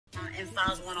and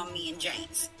files one on me and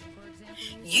James.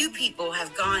 You people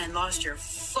have gone and lost your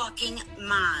fucking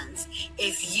minds.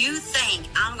 If you think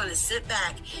I'm going to sit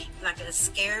back like a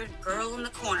scared girl in the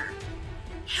corner,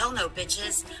 hell no,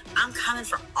 bitches. I'm coming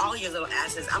for all your little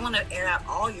asses. I'm going to air out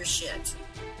all your shit.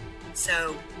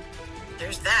 So,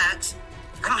 there's that.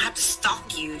 I don't have to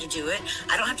stalk you to do it.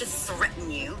 I don't have to threaten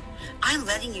you. I'm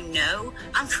letting you know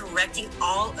I'm correcting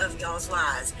all of y'all's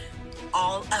lies.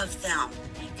 All of them.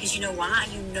 Because you know why?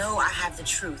 You know I have the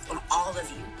truth on all of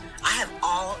you. I have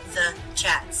all the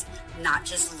chats, not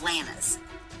just Lana's.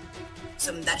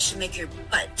 So that should make your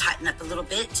butt tighten up a little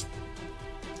bit.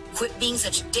 Quit being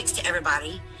such dicks to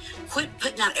everybody. Quit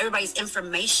putting out everybody's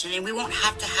information, and we won't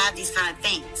have to have these kind of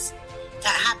things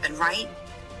that happen, right?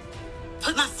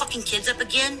 Put my fucking kids up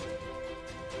again.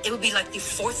 It would be like the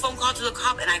fourth phone call to the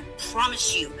cop, and I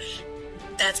promise you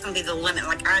that's going to be the limit.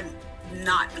 Like, I'm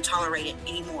not going to tolerate it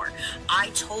anymore. I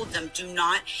told them, do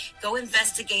not go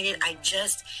investigate it. I'm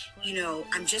just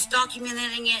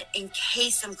documenting it in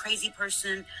case some crazy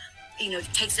person,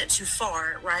 takes it too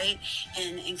far, right?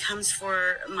 And comes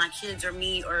for my kids or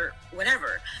me or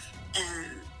whatever.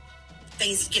 And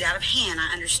things get out of hand,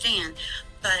 I understand.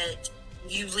 But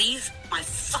you leave my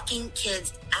fucking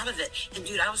kids out of it. And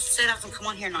dude, I said I was gonna come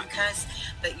on here and not cuss,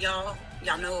 but y'all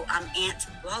know I'm Aunt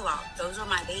Lala. Those are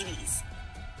my babies.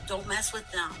 Don't mess with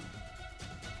them.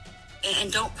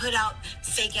 And don't put out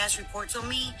fake ass reports on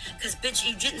me, because bitch,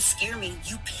 you didn't scare me.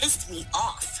 You pissed me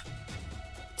off.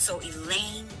 So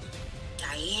Elaine,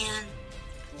 Diane,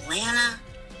 Lana,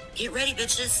 get ready,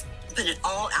 bitches. Put it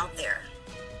all out there.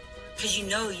 Because you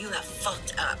know you have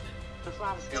fucked up. That's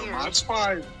why I was scared. Mod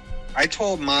Squad, I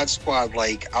told Mod Squad,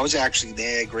 I was actually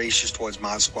there gracious towards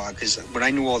Mod Squad, because when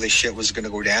I knew all this shit was going to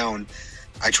go down,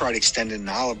 I tried extending an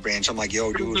olive branch. I'm like,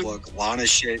 yo, dude, look, Lana's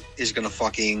shit is going to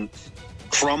fucking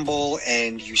crumble,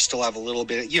 and you still have a little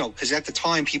bit, because at the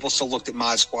time, people still looked at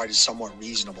Mod Squad as somewhat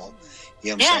reasonable.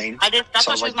 You know what I'm saying?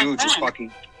 So I was like, dude, just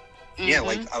fucking... Yeah,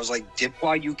 I was like, dip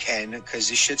while you can, because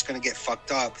this shit's going to get fucked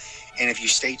up. And if you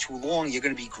stay too long, you're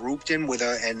going to be grouped in with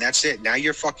her, and that's it. Now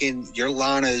you're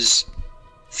Lana's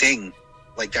thing.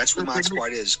 That's what Mod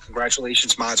Squad is.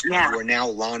 Congratulations, Mod Squad. Yeah. You are now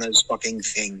Lana's fucking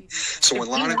thing. So when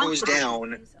Lana goes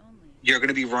down, you're going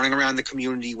to be running around the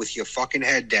community with your fucking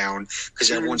head down,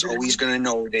 because everyone's always going to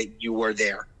know that you were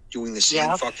there doing the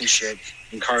same fucking shit,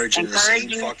 encouraging the same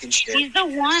fucking shit. He's the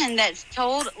one that's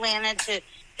told Lana to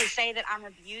say that I'm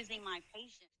abusing my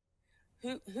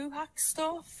patient. Who hacks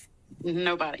stuff?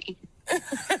 Nobody.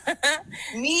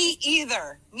 Me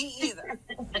either.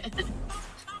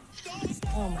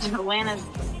 Lana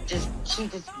just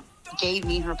gave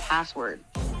me her password.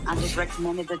 I just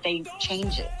recommended that they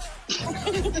change it.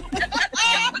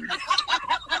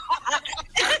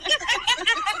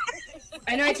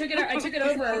 I know. I took it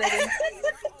over already.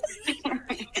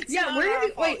 Yeah, where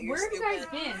have you guys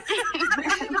been?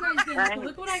 So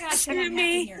look what I got set up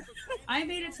here. I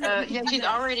made it to she's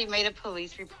already made a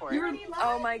police report.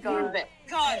 Oh my god. Prove it.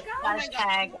 God.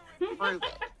 Hashtag prove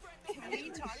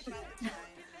it.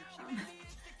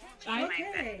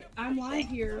 Okay, I'm live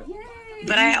here. Yay.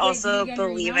 But I also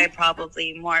believe I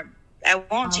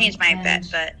won't change my bet,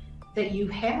 but that you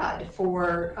had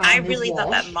for I really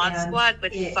thought that Mod Squad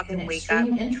would fucking wake up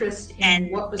and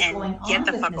get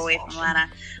the fuck away from Lana.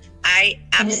 I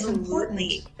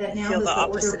absolutely feel the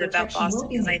opposite about Boston,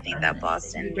 because I think that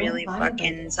Boston really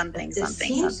fucking something.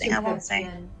 I won't say.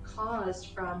 Caused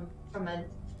from a.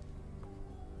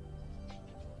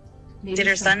 Did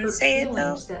her son say it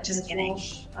though? Just kidding.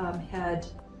 Had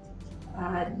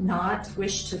not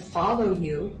wished to follow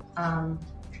you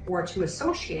or to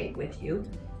associate with you,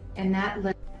 and that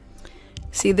led.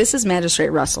 See, this is Magistrate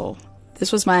Russell.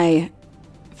 This was my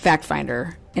fact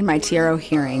finder in my TRO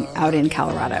hearing out in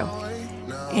Colorado.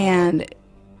 And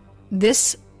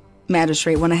this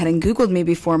magistrate went ahead and Googled me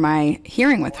before my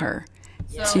hearing with her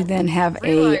to then have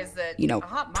a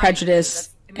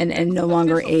prejudice and no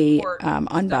longer a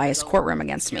unbiased courtroom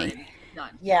against me.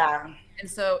 Yeah. And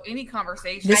so any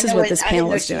conversation. This is what this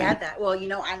panel is doing. Well, I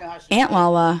know how she Aunt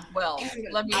Lala,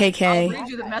 KK, I'll read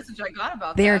you the message I got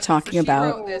about they that. are talking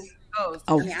about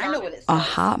a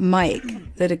hot mic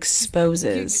that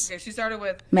exposes she started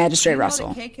with Magistrate Russell.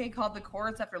 KK called the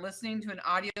courts after listening to an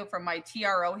audio from my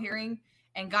TRO hearing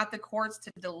and got the courts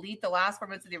to delete the last 4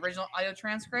 minutes of the original audio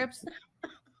transcripts.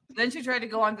 Then she tried to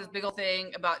go on this big old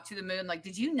thing about To the Moon. Like,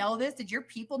 did you know this? Did your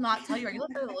people not tell you? Are you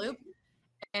looking at the loop?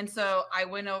 And so I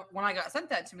went over, when I got sent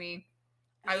that to me,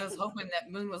 I was hoping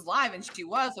that Moon was live, and she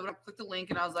was. So I clicked the link,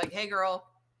 and I was like, hey, girl.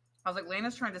 I was like,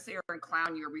 Lana's trying to sit here and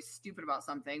clown you or be stupid about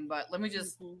something, but let me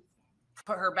just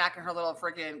put her back in her little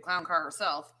freaking clown car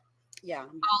herself. Yeah.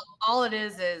 All it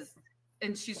is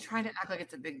and she's trying to act like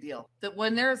it's a big deal. That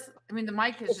when there's, I mean, the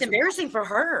mic is It's embarrassing for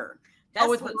her.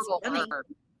 That's it's what's horrible funny. for her.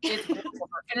 It's horrible for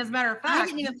her. And as a matter of I fact,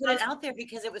 didn't even put it out there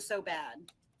because it was so bad.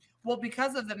 well,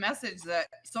 because of the message that,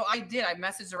 so I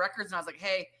messaged the records and I was like,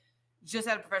 hey, just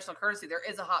out of professional courtesy, there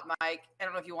is a hot mic. I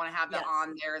don't know if you want to have that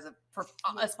on there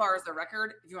as far as the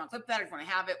record. If you want to clip that, if you want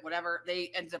to have it, whatever.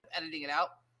 They ended up editing it out.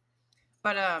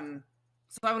 But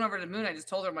so I went over to Moon. I just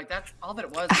told her, I'm like, that's all that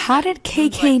it was. How did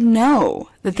KK know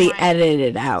that they edited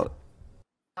it out?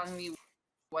 Telling me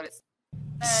what it's.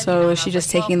 So is she just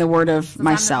taking the word of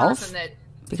myself?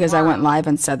 Because I went live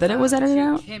and said that it was edited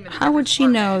out? How would she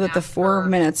know that the 4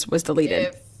 minutes was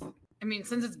deleted? I mean,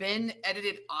 since it's been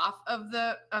edited off of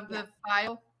the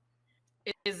file,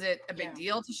 is it a big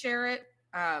deal to share it?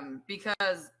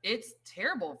 Because it's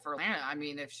terrible for Lana. I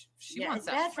mean, if she wants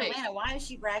that, bad for Lana. Why is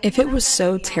she bragging? If it was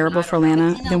so terrible for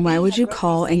Lana, then why would you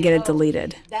call and get it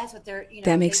deleted? That's what they're.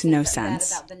 That makes no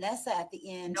sense. About Vanessa at the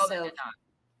end. No, so they did not.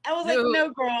 I was like,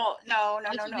 no, girl, no.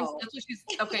 That's what she's,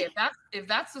 okay, if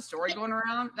that's the story going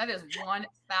around, that is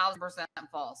 1,000%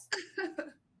 false.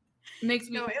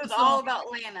 Makes me. No, it was all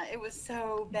about Lana. It was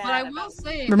so bad. But I will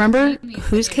say, remember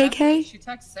who's KK?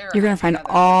 You're gonna find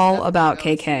all about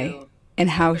KK and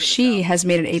how she has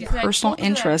made it a personal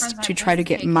interest to try to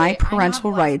get my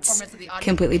parental rights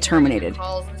completely terminated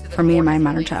for me and my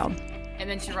minor child. And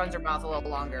then she runs her mouth a little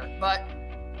longer. But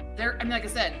there, I mean, like I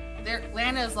said,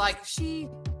 Lana is like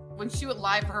when she went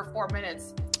live for her 4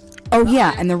 minutes. Oh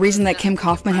yeah, and the reason that Kim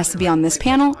Kaufman has to be on this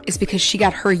panel is because she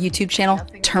got her YouTube channel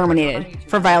terminated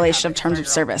for violation of terms of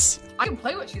service. I can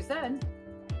play what she said.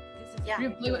 You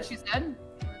can play what she said.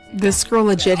 This girl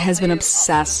legit has been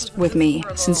obsessed with me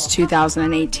since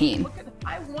 2018.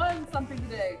 I won something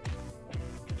today.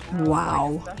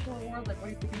 Wow. Special award? Like, what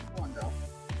do you think you won, girl?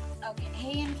 Okay,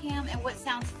 hey, and Cam, and what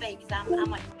sounds fake? Because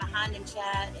I'm like behind in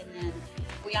chat, and then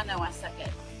we all know I suck at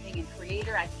being a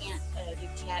creator. I can't do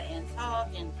chat and talk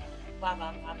and blah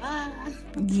blah blah blah.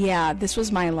 Yeah, this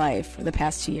was my life for the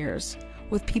past 2 years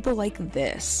with people like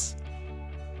this.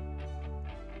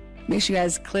 Make sure you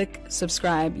guys click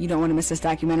subscribe. You don't want to miss this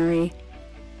documentary.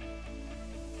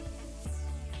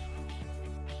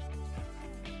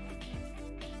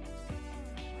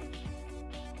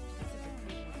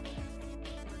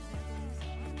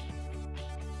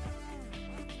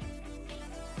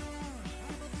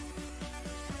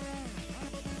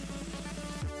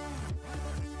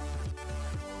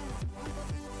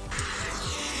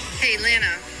 Hey,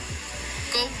 Lana,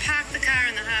 go park the car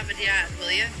in the Harvard yard,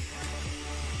 will you?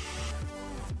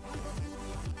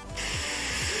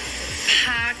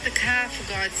 Park the car, for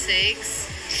God's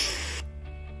sakes.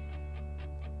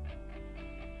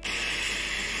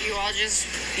 You all just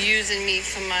using me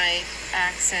for my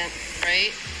accent,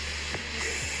 right?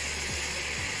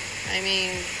 I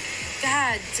mean,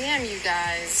 God damn you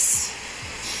guys.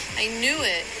 I knew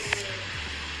it.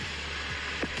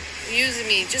 Using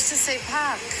me just to say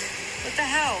park. What the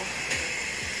hell?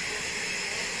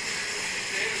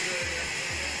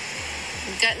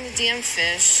 I'm gutting the damn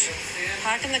fish,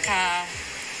 parking the car,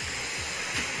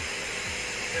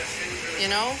 you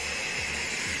know?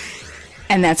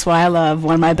 And that's why I love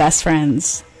one of my best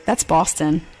friends. That's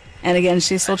Boston. And again,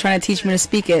 she's still trying to teach me to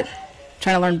speak it.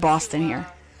 Trying to learn Boston here.